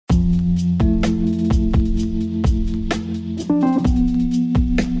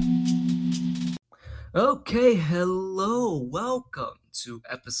Okay, hello. Welcome to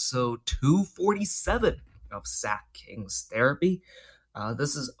episode 247 of Sack Kings Therapy.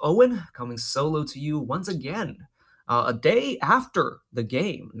 This is Owen coming solo to you once again, a day after the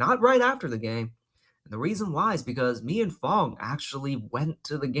game, not right after the game. And the reason why is because me and Fong actually went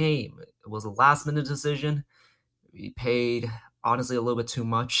to the game. It was a last minute decision. We paid honestly a little bit too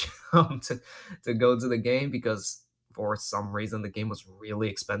much to go to the game because for some reason the game was really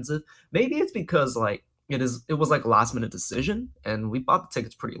expensive. Maybe it's because it was like a last minute decision and we bought the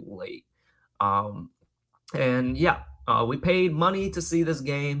tickets pretty late. Um and yeah, we paid money to see this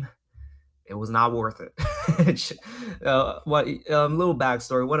game. It was not worth it. Little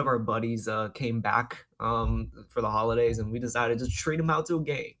backstory. One of our buddies came back for the holidays and we decided to treat him out to a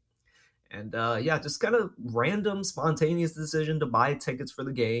game. And yeah, just kind of random, spontaneous decision to buy tickets for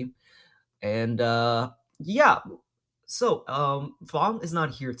the game. And yeah, so Fong is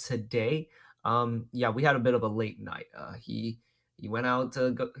not here today. Yeah, we had a bit of a late night. He went out to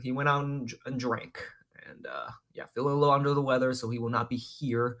go, he went out and drank, and yeah, feeling a little under the weather, so he will not be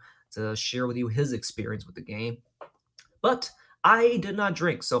here to share with you his experience with the game. But I did not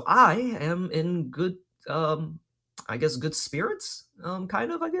drink, so I am in good, um, I guess, good spirits.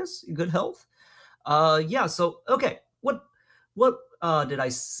 Kind of, I guess, good health. Yeah. So okay, what did I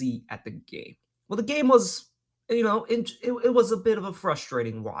see at the game? Well, the game was, it was a bit of a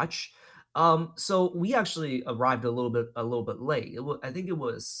frustrating watch. So we actually arrived a little bit late. I think it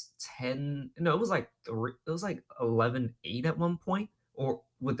was 10. No, it was like it was like 11-8 at one point, or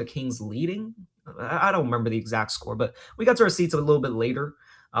with the Kings leading. I don't remember the exact score, but we got to our seats a little bit later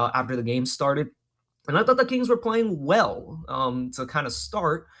after the game started. And I thought the Kings were playing well to kind of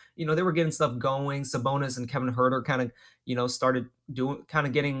start. They were getting stuff going. Sabonis and Kevin Herter kind of, started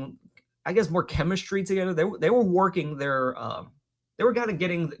getting, I guess, more chemistry together. They were working their, they were kind of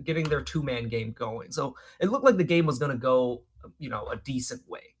getting their two-man game going. So it looked like the game was going to go, a decent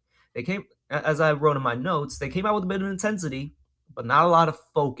way. They came, as I wrote in my notes, they came out with a bit of intensity, but not a lot of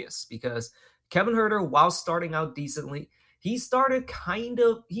focus because Kevin Herter, while starting out decently, he started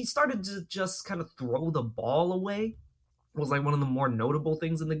to just kind of throw the ball away. Was like one of the more notable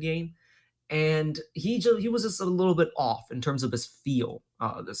things in the game. And he was just a little bit off in terms of his feel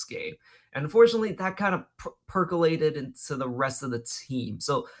this game. And unfortunately, that kind of percolated into the rest of the team.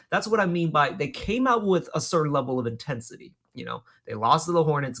 So that's what I mean by they came out with a certain level of intensity. They lost to the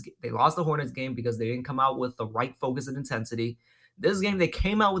Hornets. They lost the Hornets game because they didn't come out with the right focus and intensity. This game, they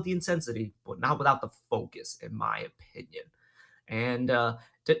came out with the intensity, but not without the focus, in my opinion. And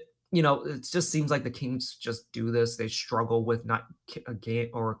it just seems like the Kings just do this. They struggle with not a game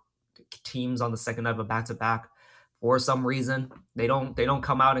or teams on the second night of a back to back for some reason. They don't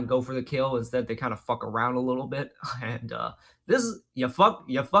come out and go for the kill. Instead, they kind of fuck around a little bit. And this is you fuck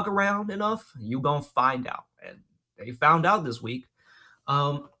around enough, you gonna find out. And they found out this week.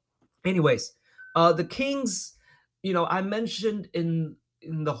 Um, Anyways, the Kings, I mentioned in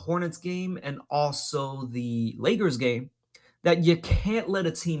the Hornets game and also the Lakers game that you can't let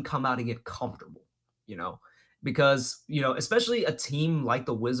a team come out and get comfortable, you know, because especially a team like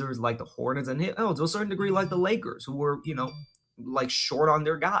the Wizards, like the Hornets, and to a certain degree like the Lakers, who were like short on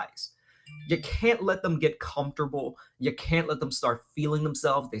their guys. You can't let them get comfortable. You can't let them start feeling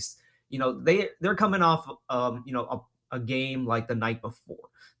themselves. They're coming off a game like the night before.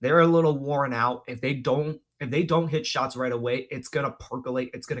 They're a little worn out. If they don't hit shots right away, it's gonna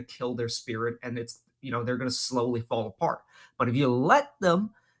percolate. It's gonna kill their spirit, and they're gonna slowly fall apart. But if you let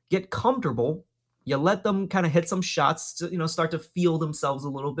them get comfortable, you let them kind of hit some shots to start to feel themselves a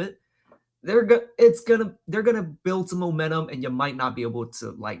little bit, they're gonna build some momentum, and you might not be able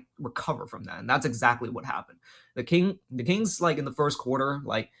to like recover from that. And that's exactly what happened. The Kings, like in the first quarter,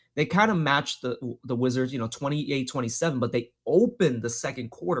 like they kind of matched the Wizards, 28-27, but they opened the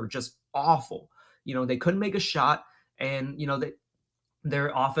second quarter just awful. They couldn't make a shot, and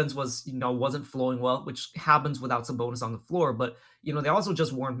their offense wasn't flowing well, which happens without some bonus on the floor. But they also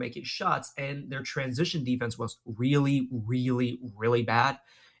just weren't making shots, and their transition defense was really, really, really bad.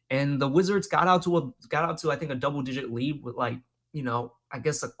 And the Wizards got out to I think a double digit lead with I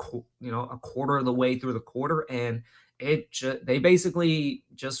guess a quarter of the way through the quarter, and they basically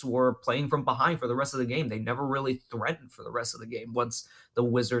just were playing from behind for the rest of the game. They never really threatened for the rest of the game once the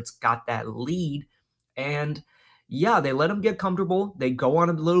Wizards got that lead. And yeah, they let them get comfortable. They go on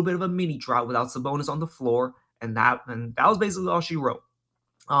a little bit of a mini drought without Sabonis on the floor, and that was basically all she wrote.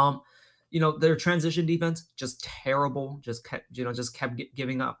 Um, their transition defense just terrible. Just kept giving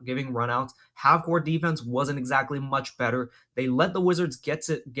runouts. Half court defense wasn't exactly much better. They let the Wizards get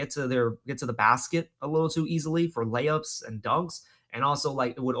to the basket a little too easily for layups and dunks, and also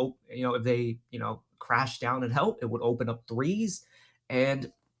like it would if they crash down and help. It would open up threes.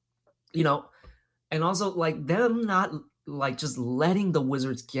 And, you know, and also like them not like just letting the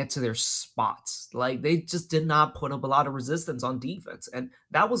Wizards get to their spots. Like they just did not put up a lot of resistance on defense. And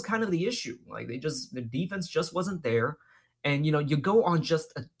that was kind of the issue. Like the defense just wasn't there. And you go on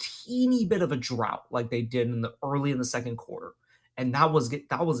just a teeny bit of a drought like they did in the early in the second quarter. And that was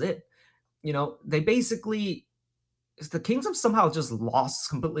it. They basically the Kings have somehow just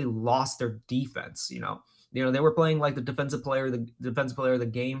completely lost their defense. They were playing like the defensive player of the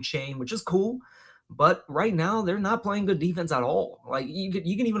game chain, which is cool. But right now, they're not playing good defense at all. Like you can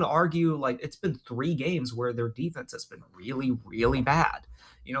even argue like it's been 3 games where their defense has been really, really bad.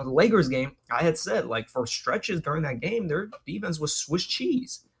 The Lakers game, I had said like for stretches during that game, their defense was Swiss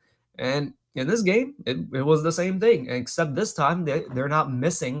cheese, and in this game, it was the same thing. Except this time, they're not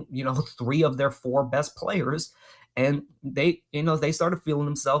missing 3 of their 4 best players, and they started feeling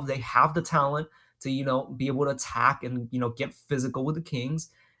themselves. They have the talent to be able to attack and get physical with the Kings,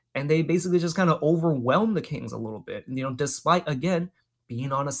 and they basically just kind of overwhelmed the Kings a little bit. Despite again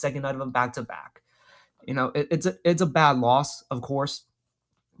being on a second night of a back-to-back. It's a bad loss, of course,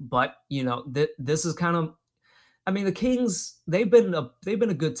 but this is kind of. I mean, the Kings, they've been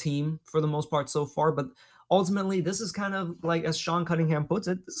a good team for the most part so far, but ultimately, this is kind of like, as Sean Cunningham puts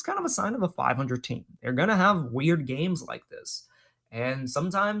it, this is kind of a sign of a 500 team. They're gonna have weird games like this, and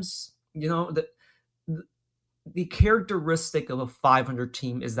sometimes, the characteristic of a 500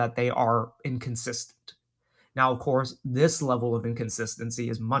 team is that they are inconsistent. Now, of course, this level of inconsistency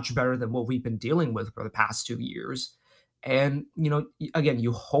is much better than what we've been dealing with for the past 2 years. And, again,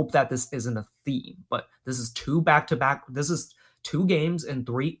 you hope that this isn't a theme, but this is 2 back-to-back. This is 2 games in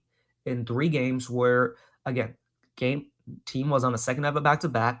 3 games where, again, team was on a second half of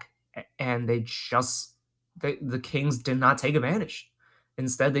back-to-back, and the Kings did not take advantage.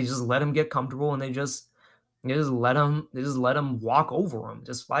 Instead, they just let them get comfortable, and they just let them walk over them.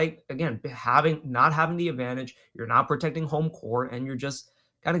 Despite, again, not having the advantage, you're not protecting home court, and you're just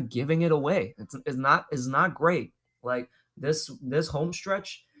kind of giving it away. It's not great. Like this home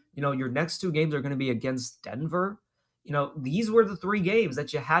stretch, your next 2 games are going to be against Denver. These were the 3 games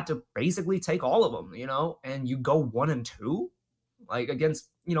that you had to basically take all of them, and you go 1-2, like against,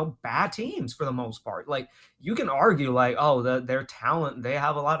 bad teams for the most part. Like you can argue like, oh, their talent, they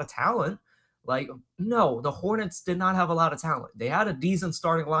have a lot of talent. Like, no, the Hornets did not have a lot of talent. They had a decent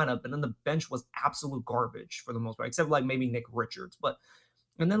starting lineup, and then the bench was absolute garbage for the most part, except like maybe Nick Richards.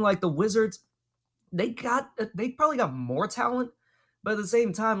 And then like the Wizards, they probably got more talent, but at the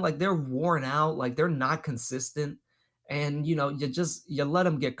same time, like they're worn out, like they're not consistent. And you let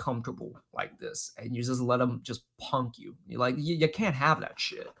them get comfortable like this, and you just let them just punk you. You can't have that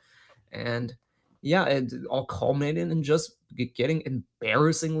shit. And yeah, it all culminated in just getting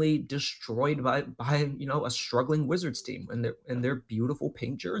embarrassingly destroyed by a struggling Wizards team in their beautiful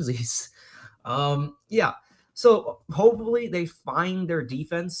pink jerseys. Yeah. So hopefully they find their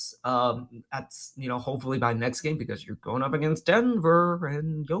defense hopefully by next game, because you're going up against Denver,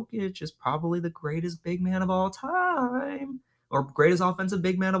 and Jokic is probably the greatest big man of all time, or greatest offensive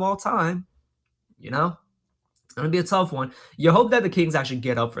big man of all time. It's going to be a tough one. You hope that the Kings actually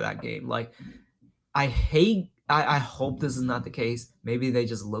get up for that game. Like, I hope this is not the case. Maybe they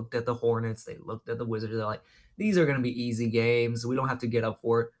just looked at the Hornets, they looked at the Wizards, they're like, these are going to be easy games. We don't have to get up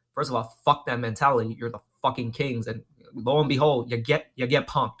for it. First of all, fuck that mentality. You're the fucking Kings, and lo and behold, you get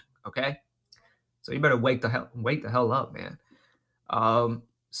punked. Okay, so you better wake the hell up, man.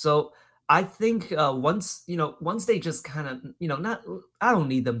 So I think once they just kind of not, I don't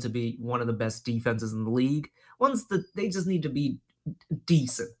need them to be one of the best defenses in the league. They just need to be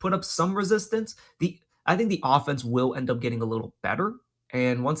decent, put up some resistance. I think the offense will end up getting a little better,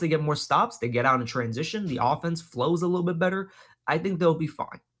 and once they get more stops, they get out in transition, the offense flows a little bit better. I think they'll be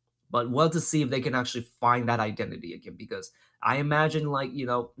fine. But we'll have to see if they can actually find that identity again, because I imagine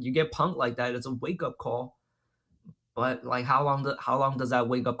you get punked like that, it's a wake-up call. But like how long does that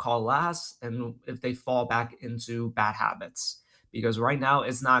wake-up call last, and if they fall back into bad habits? Because right now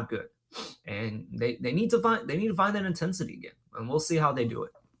it's not good. And they need to find that intensity again. And we'll see how they do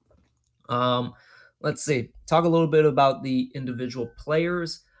it. Let's see. Talk a little bit about the individual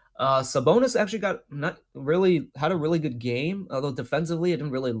players. Sabonis actually had a really good game, although defensively I didn't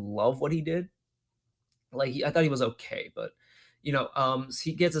really love what he did. Like I thought he was okay, but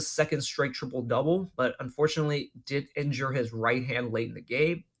he gets a second straight triple double, but unfortunately did injure his right hand late in the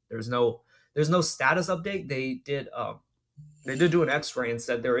game. There's no status update. They did do an X-ray and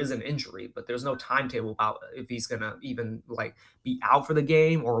said there is an injury, but there's no timetable about if he's gonna even like be out for the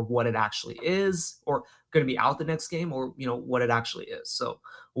game, or what it actually is, or going to be out the next game, or what it actually is. So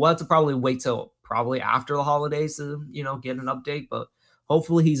we'll have to probably wait till probably after the holidays to, get an update, but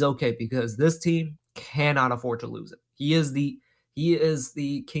hopefully he's okay because this team cannot afford to lose it. He is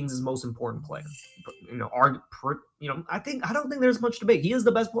the Kings' most important player. I don't think there's much debate. He is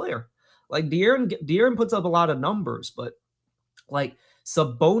the best player. Like De'Aaron puts up a lot of numbers, but like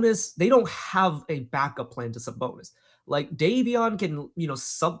Sabonis, they don't have a backup plan to Sabonis. Like Davion can,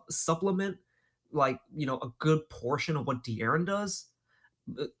 supplement a good portion of what De'Aaron does,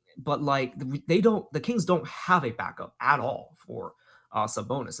 but like the Kings don't have a backup at all for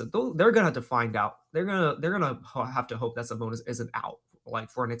Sabonis. So they're gonna have to find out. They're gonna have to hope that Sabonis isn't out like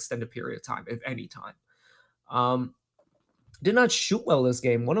for an extended period of time, if any time. Um, did not shoot well this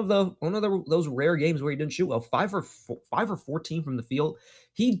game. One of those rare games where he didn't shoot well. 5 for 14 from the field.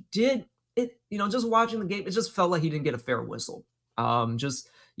 He did it. Just watching the game, it just felt like he didn't get a fair whistle. There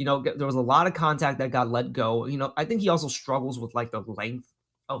was a lot of contact that got let go. I think he also struggles with like the length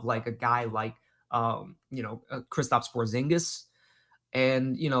of like a guy like Kristaps Porzingis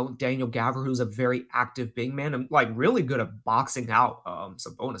and Daniel Gaver, who's a very active big man and like really good at boxing out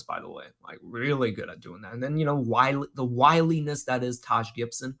Sabonis, by the way, like really good at doing that. And then the wiliness that is Taj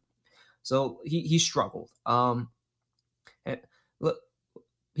Gibson, so he struggled. Look,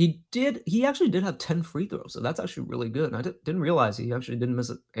 he actually did have 10 free throws, so that's actually really good. I didn't realize he actually didn't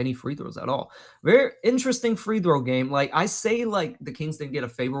miss any free throws at all. Very interesting free throw game. Like I say, like the Kings didn't get a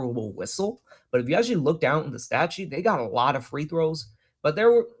favorable whistle, but if you actually look down in the stat sheet, they got a lot of free throws. But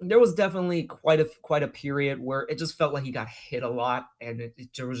there was definitely quite a period where it just felt like he got hit a lot, and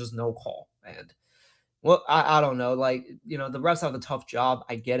there was just no call. And well, I don't know, like the refs have a tough job.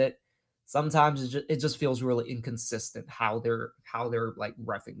 I get it. Sometimes it just feels really inconsistent how they're like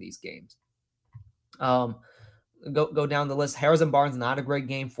reffing these games. Go down the list. Harrison Barnes, not a great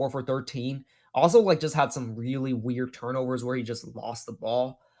game, 4 for 13. Also, like just had some really weird turnovers where he just lost the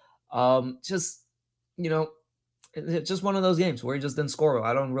ball. It's just one of those games where he just didn't score.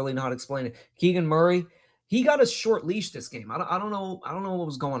 I don't really know how to explain it. Keegan Murray, he got a short leash this game. I don't know what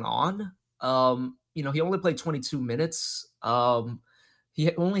was going on. He only played 22 minutes.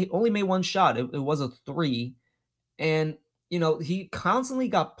 He only made one shot. It was a 3, and he constantly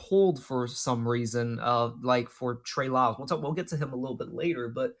got pulled for some reason. Like for Trey Lyles, we'll get to him a little bit later,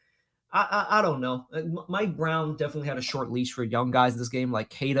 but I don't know. Mike Brown definitely had a short leash for young guys this game. Like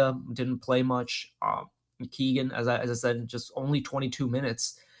Keita didn't play much. Keegan, as I said, just only 22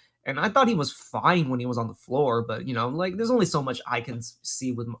 minutes. And I thought he was fine when he was on the floor, but like there's only so much I can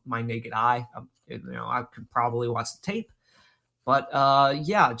see with my naked eye. I could probably watch the tape, but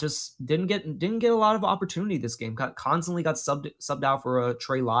just didn't get a lot of opportunity this game. Constantly got subbed out for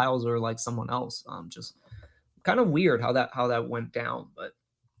Trey Lyles or like someone else. Just kind of weird how that went down, but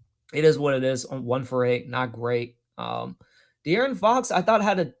it is what it is. 1 for 8, not great. De'Aaron Fox,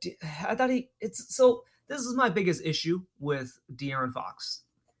 this is my biggest issue with De'Aaron Fox.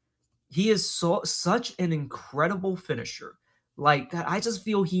 He is such an incredible finisher. Like that, I just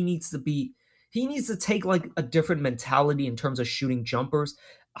feel he needs to take like a different mentality in terms of shooting jumpers.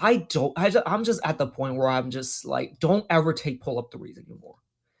 I'm just at the point where I'm just like, don't ever take pull-up threes anymore.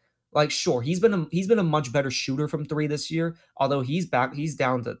 Like, sure, he's been a much better shooter from 3 this year, although he's down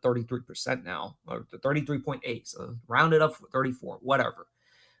to 33% now, or 33.8, so round it up for 34, whatever.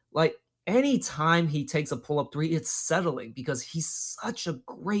 Like, anytime he takes a pull-up 3, it's settling because he's such a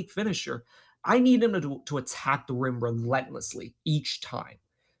great finisher. I need him to attack the rim relentlessly each time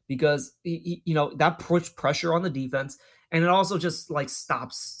because that puts pressure on the defense, and it also just like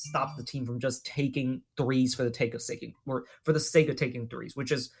stops the team from just taking threes for the sake of taking threes,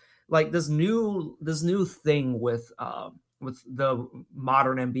 which is like this new thing with the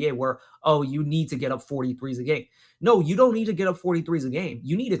modern NBA where, you need to get up 43s a game. No, you don't need to get up 43s a game.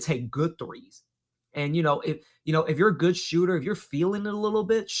 You need to take good threes. And if you're a good shooter, if you're feeling it a little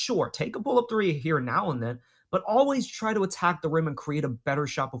bit, sure, take a pull-up 3 here now and then, but always try to attack the rim and create a better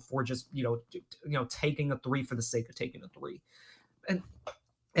shot before just taking a 3 for the sake of taking a 3. And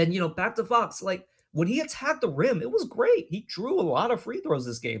back to Fox, like when he attacked the rim, it was great. He drew a lot of free throws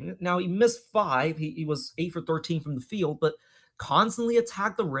this game. Now he missed 5. He was 8 for 13 from the field, but constantly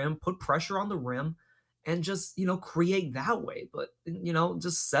attacked the rim, put pressure on the rim, and just create that way. But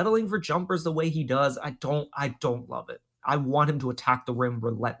just settling for jumpers the way he does, I don't love it. I want him to attack the rim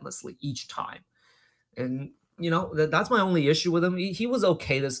relentlessly each time. And that's my only issue with him. He was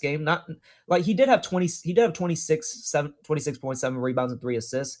okay this game. Not like he did have 26.7 rebounds and 3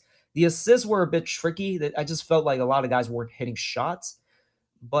 assists. The assists were a bit tricky. That I just felt like a lot of guys weren't hitting shots,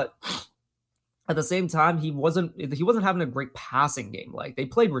 but at the same time, he wasn't having a great passing game. Like they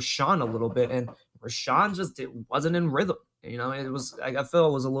played Rashawn a little bit, and Rashawn just wasn't in rhythm. You know, I felt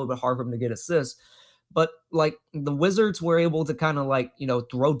it was a little bit hard for him to get assists, but like the Wizards were able to kind of like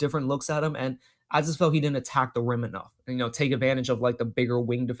throw different looks at him, and I just felt he didn't attack the rim enough. And, take advantage of like the bigger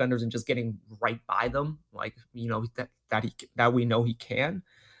wing defenders and just getting right by them, like that we know he can.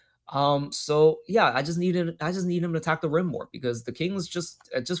 So yeah, I just need him to attack the rim more because the Kings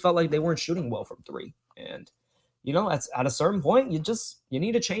it just felt like they weren't shooting well from three. And at a certain point, you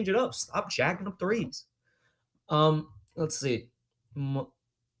need to change it up. Stop jacking up threes. Let's see.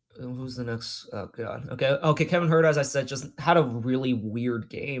 Who's the next? Oh god. Okay. Kevin Hurt, as I said, just had a really weird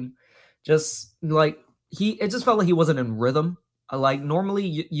game. Just like it just felt like he wasn't in rhythm. Like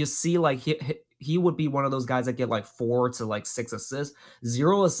normally, you see like he would be one of those guys that get like 4 to like 6 assists,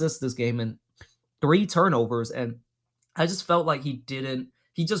 0 assists this game, and 3 turnovers. And I just felt like he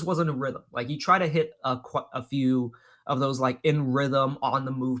just wasn't in rhythm. Like he tried to hit a few of those like in rhythm on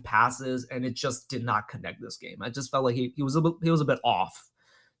the move passes, and it just did not connect this game. I just felt like he was a bit off.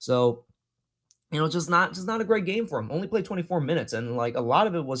 So just not a great game for him. Only played 24 minutes, and like a lot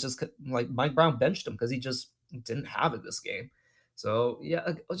of it was just like Mike Brown benched him because he just didn't have it this game. So yeah,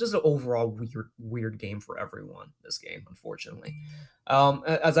 it was just an overall weird game for everyone this game, unfortunately.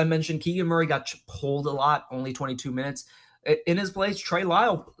 As I mentioned, Keegan Murray got pulled a lot, only 22 minutes. In his place, Trey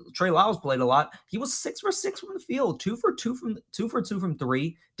Lyles played a lot. He was 6 for 6 from the field, 2 for 2 from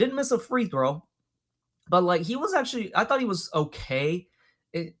three. Didn't miss a free throw, but like he was actually, I thought he was okay.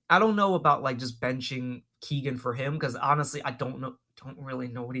 I don't know about like just benching Keegan for him because honestly, I don't really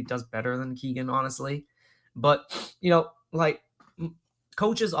know what he does better than Keegan, honestly. But like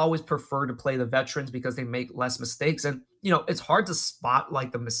coaches always prefer to play the veterans because they make less mistakes, and it's hard to spot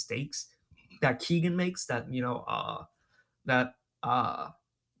like the mistakes that Keegan makes that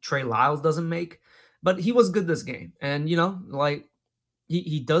Trey Lyles doesn't make. But he was good this game, and like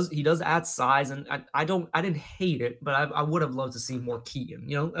he does add size, and I didn't hate it, but I would have loved to see more Keegan.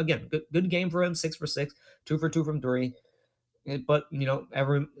 Again, good game for him, 6 for 6, 2 for 2 from three. But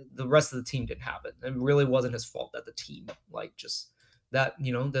the rest of the team didn't have it. It really wasn't his fault that the team like just that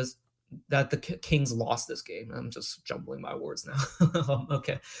that the Kings lost this game. I'm just jumbling my words now.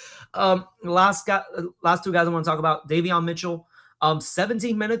 Okay. Last two guys I want to talk about, Davion Mitchell.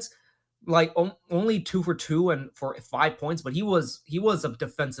 17 minutes, like only 2 for 2 and for 5 points, but he was a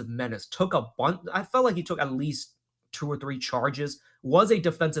defensive menace. Took a bunch. I felt like he took at least 2 or 3 charges. Was a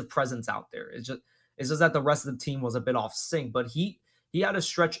defensive presence out there. It's just that the rest of the team was a bit off sync, but he had a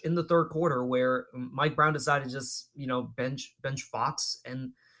stretch in the third quarter where Mike Brown decided to just bench Fox,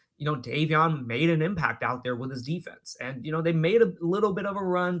 and Davion made an impact out there with his defense, and they made a little bit of a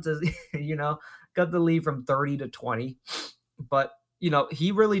run to cut the lead from 30 to 20, but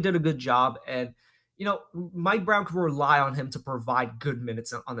he really did a good job, and Mike Brown could rely on him to provide good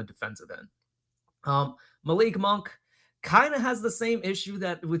minutes on the defensive end. Malik Monk kind of has the same issue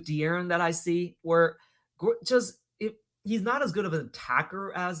that with De'Aaron that I see, where he's not as good of an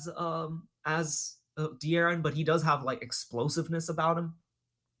attacker as De'Aaron, but he does have like explosiveness about him.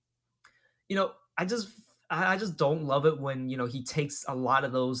 I just don't love it when he takes a lot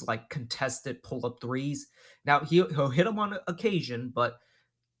of those like contested pull-up threes. Now he'll hit them on occasion, but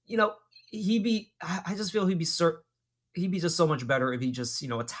I just feel he'd be just so much better if he just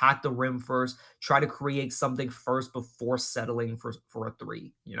attack the rim first, try to create something first before settling for a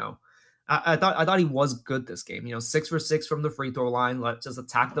three. I thought he was good this game. 6 for 6 from the free throw line. Let's just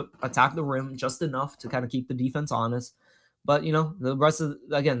attack the rim just enough to kind of keep the defense honest. But the rest of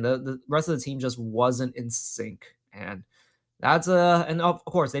the team just wasn't in sync, and that's and of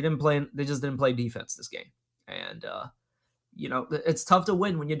course they just didn't play defense this game, and it's tough to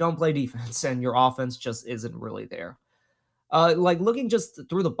win when you don't play defense and your offense just isn't really there. Like looking just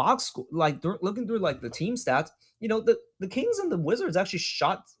through the box score, like looking through like the team stats, the Kings and the Wizards actually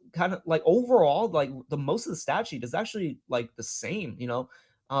shot kind of like overall, like the most of the stat sheet is actually like the same.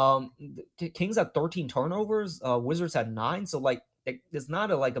 The Kings had 13 turnovers, Wizards had 9, so like it's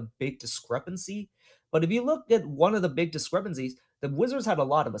not a big discrepancy. But if you look at one of the big discrepancies, the Wizards had a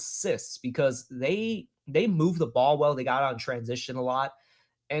lot of assists because they moved the ball well, they got out in transition a lot.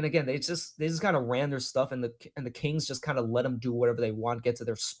 And again, they just kind of ran their stuff, and the Kings just kind of let them do whatever they want, get to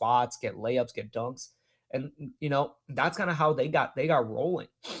their spots, get layups, get dunks, and that's kind of how they got rolling.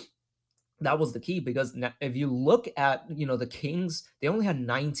 That was the key, because if you look at the Kings, they only had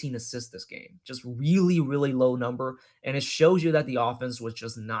 19 assists this game, just really really low number, and it shows you that the offense was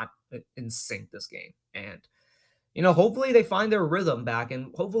just not in sync this game. And hopefully they find their rhythm back,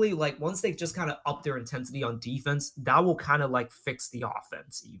 and hopefully like once they just kind of up their intensity on defense, that will kind of like fix the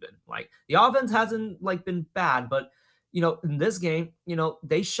offense. Even like the offense hasn't like been bad, but in this game,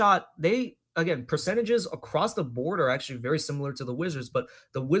 they again, percentages across the board are actually very similar to the Wizards, but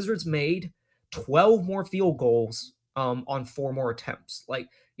the Wizards made 12 more field goals on 4 more attempts. Like,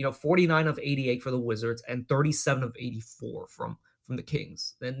 49 of 88 for the Wizards and 37 of 84 from the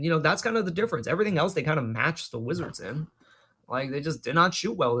Kings. And that's kind of the difference. Everything else they kind of matched the Wizards in. Like, they just did not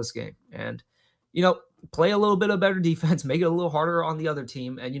shoot well this game. And you know, play a little bit of better defense, make it a little harder on the other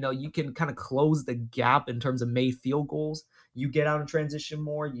team, and you can kind of close the gap in terms of made field goals. You get out in transition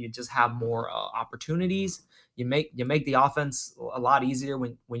more, you just have more opportunities. You make the offense a lot easier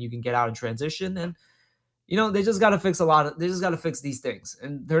when you can get out in transition, and they just got to fix they just got to fix these things,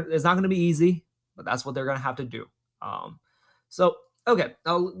 and it's not going to be easy, but that's what they're going to have to do. So okay,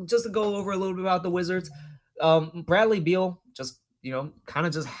 just to go over a little bit about the Wizards. Bradley Beal just kind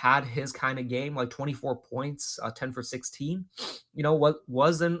of just had his kind of game, like 24 points, 10 for 16. What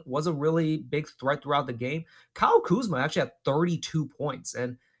was a really big threat throughout the game. Kyle Kuzma actually had 32 points,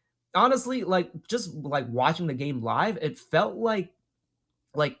 and honestly, like just like watching the game live,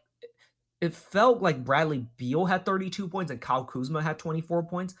 like it felt like Bradley Beal had 32 points and Kyle Kuzma had 24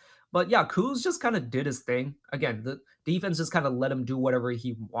 points. But yeah, Kuz just kind of did his thing. Again, the defense just kind of let him do whatever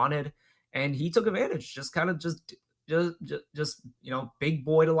he wanted, and he took advantage. Just kind of just big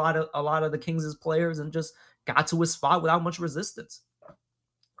boyed a lot of the Kings' players and just got to his spot without much resistance.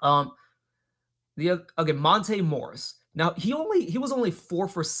 The again Monte Morris. Now he was only 4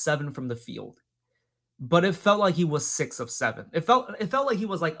 for 7 from the field, but it felt like he was 6 of 7. It felt like he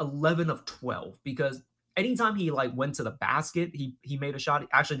was like 11 of 12 because anytime he like went to the basket, he made a shot.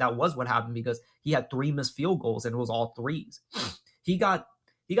 Actually, that was what happened because he had 3 missed field goals and it was all threes. He got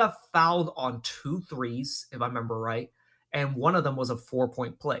fouled on 2 threes, if I remember right, and one of them was a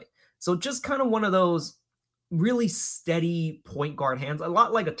 4-point play. So just kind of one of those really steady point guard hands, a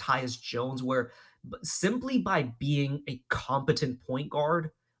lot like a Tyus Jones, where simply by being a competent point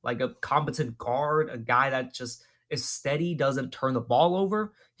guard, like a competent guard, a guy that just is steady, doesn't turn the ball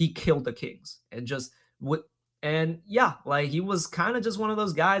over, he killed the Kings. And yeah, like he was kind of just one of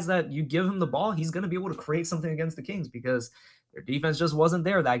those guys that you give him the ball, he's going to be able to create something against the Kings because their defense just wasn't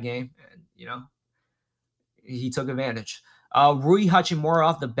there that game. And, he took advantage. Rui Hachimura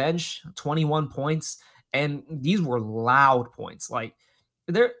off the bench, 21 points. And these were loud points. Like,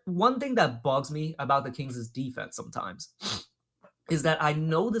 one thing that bugs me about the Kings' defense sometimes is that I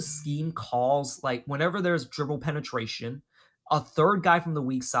know the scheme calls, like, whenever there's dribble penetration, a third guy from the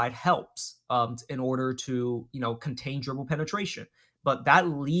weak side helps in order to, contain dribble penetration. But that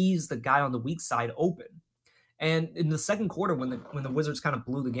leaves the guy on the weak side open. And in the second quarter, when the Wizards kind of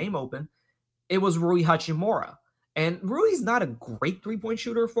blew the game open, it was Rui Hachimura. And Rui's not a great three-point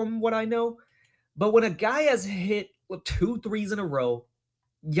shooter from what I know, but when a guy has hit 2 threes in a row,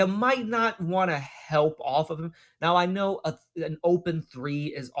 you might not want to help off of him. Now, I know an open 3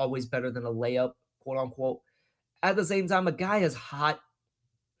 is always better than a layup, quote unquote. At the same time, a guy is hot.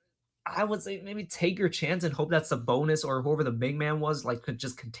 I would say maybe take your chance and hope that Sabonis or whoever the big man was, like, could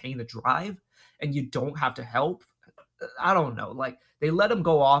just contain the drive and you don't have to help. I don't know. Like, they let him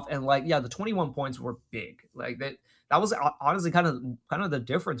go off, and like, yeah, the 21 points were big. Like that was honestly kind of the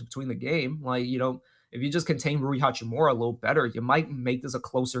difference between the game. Like, if you just contain Rui Hachimura a little better, you might make this a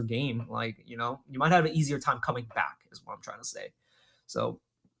closer game. Like, you might have an easier time coming back, is what I'm trying to say. So,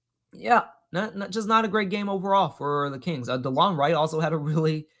 yeah, not a great game overall for the Kings. DeLon Wright also had a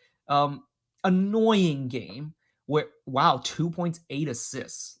really annoying game. Where, wow, 2 points, 8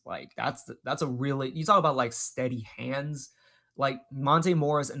 assists. Like, that's a really, you talk about like steady hands. Like, Monte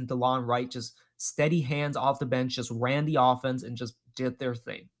Morris and DeLon Wright, just steady hands off the bench, just ran the offense and just did their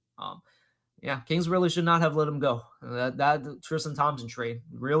thing. Yeah, Kings really should not have let him go. That Tristan Thompson trade,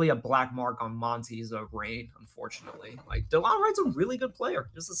 really a black mark on Monty's reign, unfortunately. Like, DeLon Wright's a really good player.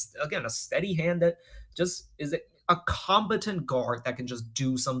 Just, again, a steady hand that just is a competent guard that can just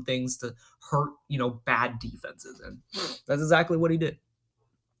do some things to hurt, bad defenses. And that's exactly what he did.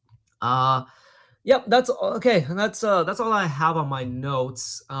 Yep, that's okay. That's all I have on my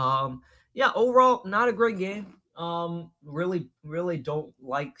notes. Yeah, overall, not a great game. Really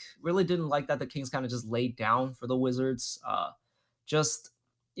didn't like that the Kings kind of just laid down for the Wizards. Just,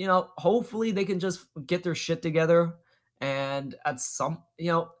 hopefully they can just get their shit together, and at some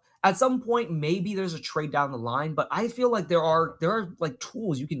point maybe there's a trade down the line, but I feel like there are like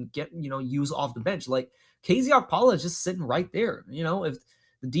tools you can get, use off the bench. Like, KZ Okpala is just sitting right there. If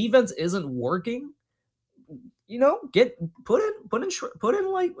the defense isn't working, put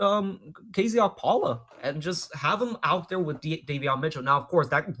in like KZ Okpala and just have him out there with Davion Mitchell. Now, of course,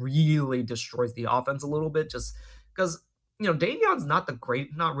 that really destroys the offense a little bit, just because Davion's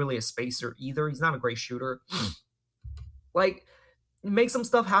not really a spacer either. He's not a great shooter. Like, make some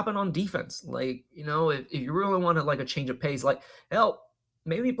stuff happen on defense. Like, if you really want to like a change of pace, like hell,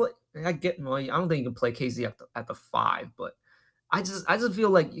 maybe play. I get. Well, I don't think you can play KZ at the 5, but I just feel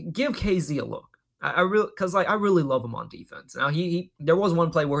like give KZ a look. I really because like I really love him on defense. Now he there was one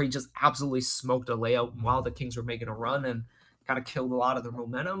play where he just absolutely smoked a layout while the Kings were making a run and kind of killed a lot of their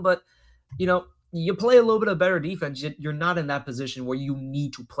momentum. But you play a little bit of better defense. You're not in that position where you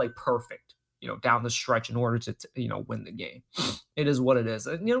need to play perfect, down the stretch in order to win the game. It is what it is.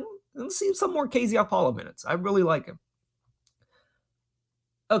 And, let's see some more KZ Okpala minutes. I really like him.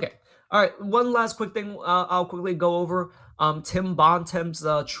 Okay. All right. One last quick thing I'll quickly go over. Tim Bontemps'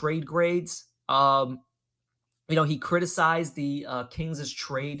 trade grades. He criticized the Kings'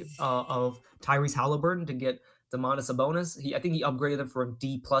 trade of Tyrese Halliburton to get Domantas Sabonis. I think he upgraded him from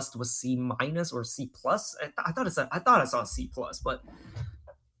D plus to a C minus or C plus. I thought I saw a C plus, but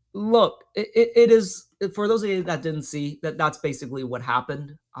look, it is for those of you that didn't see that's basically what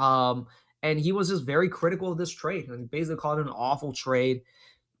happened. And he was just very critical of this trade and basically called it an awful trade.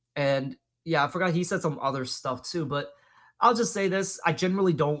 And yeah, I forgot he said some other stuff too, but I'll just say this. I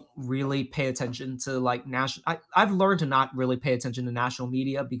generally don't really pay attention to like national. I've learned to not really pay attention to national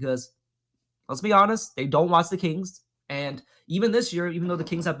media because let's be honest, they don't watch the Kings. And even this year, even though the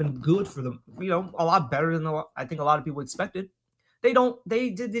Kings have been good for them, a lot better than I think a lot of people expected, they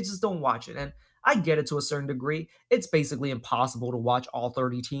just don't watch it. And I get it to a certain degree. It's basically impossible to watch all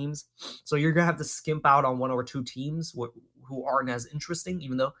 30 teams. So you're going to have to skimp out on one or two teams who aren't as interesting,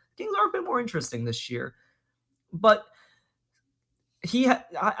 even though Kings are a bit more interesting this year. But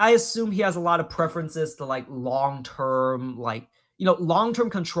I assume he has a lot of preferences to like long-term, long-term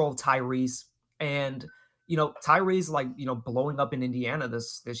control of Tyrese and, Tyrese blowing up in Indiana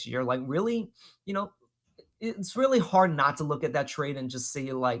this year, like really, it's really hard not to look at that trade and just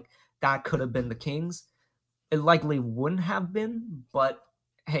say like that could have been the Kings. It likely wouldn't have been, but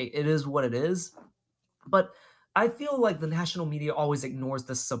hey, it is what it is. But I feel like the national media always ignores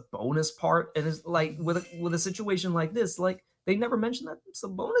the Sabonis part, and it's like with a situation like this, like they never mention that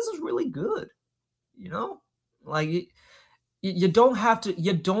Sabonis is really good. Like you don't have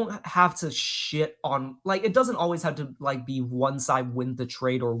to shit on, like, it doesn't always have to like be one side wins the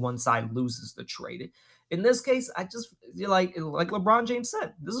trade or one side loses the trade. In this case, I just like LeBron James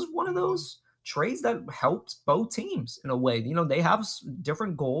said, this is one of those trades that helps both teams in a way. They have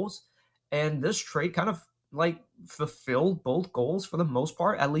different goals, and this trade kind of like fulfilled both goals for the most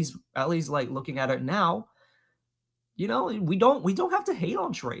part. At least like looking at it now, we don't have to hate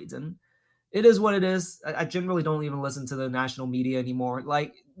on trades, and it is what it is. I generally don't even listen to the national media anymore.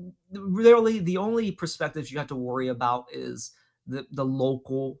 Like, really, the only perspectives you have to worry about is the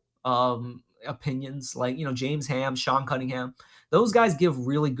local opinions. Like, James Ham, Sean Cunningham, those guys give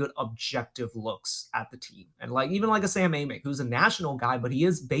really good objective looks at the team. And like even like a Sam Amick, who's a national guy, but he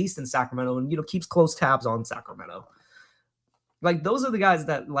is based in Sacramento and keeps close tabs on Sacramento. Like those are the guys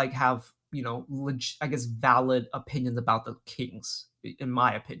that like have I guess valid opinions about the Kings, in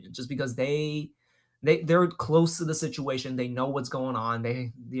my opinion, just because they're close to the situation. They know what's going on.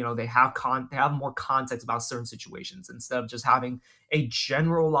 They have more context about certain situations instead of just having a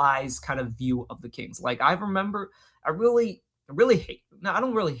generalized kind of view of the Kings. Like I remember, I really hate. No, I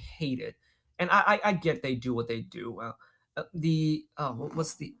don't really hate it, and I get they do what they do. What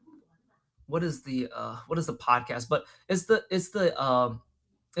is the podcast? But it's the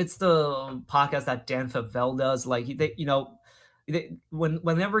podcast that Dan Favell does. Like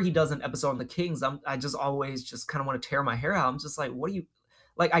whenever he does an episode on the Kings, I just always just kind of want to tear my hair out. I'm just like, what do you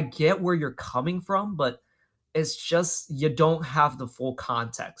like? I get where you're coming from, but it's just you don't have the full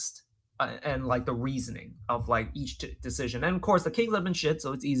context and like the reasoning of like each decision. And of course, the Kings have been shit,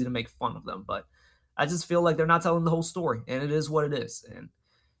 so it's easy to make fun of them. But I just feel like they're not telling the whole story, and it is what it is. And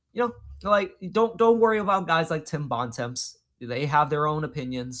like don't worry about guys like Tim Bontemps. They have their own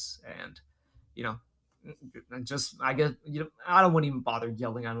opinions, and just I guess I don't want to even bother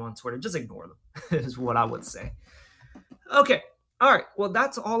yelling at them on Twitter. Just ignore them is what I would say. Okay. All right. Well,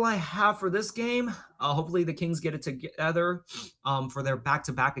 that's all I have for this game. Hopefully the Kings get it together for their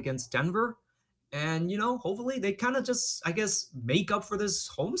back-to-back against Denver. And, hopefully they kind of just, I guess, make up for this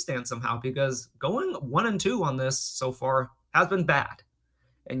homestand somehow, because going 1-2 on this so far has been bad.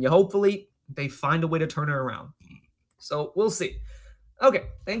 And hopefully they find a way to turn it around. So we'll see. Okay,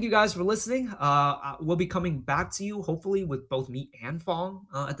 thank you guys for listening. We'll be coming back to you, hopefully, with both me and Fong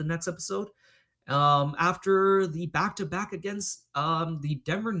at the next episode. After the back-to-back against the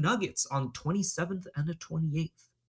Denver Nuggets on 27th and the 28th.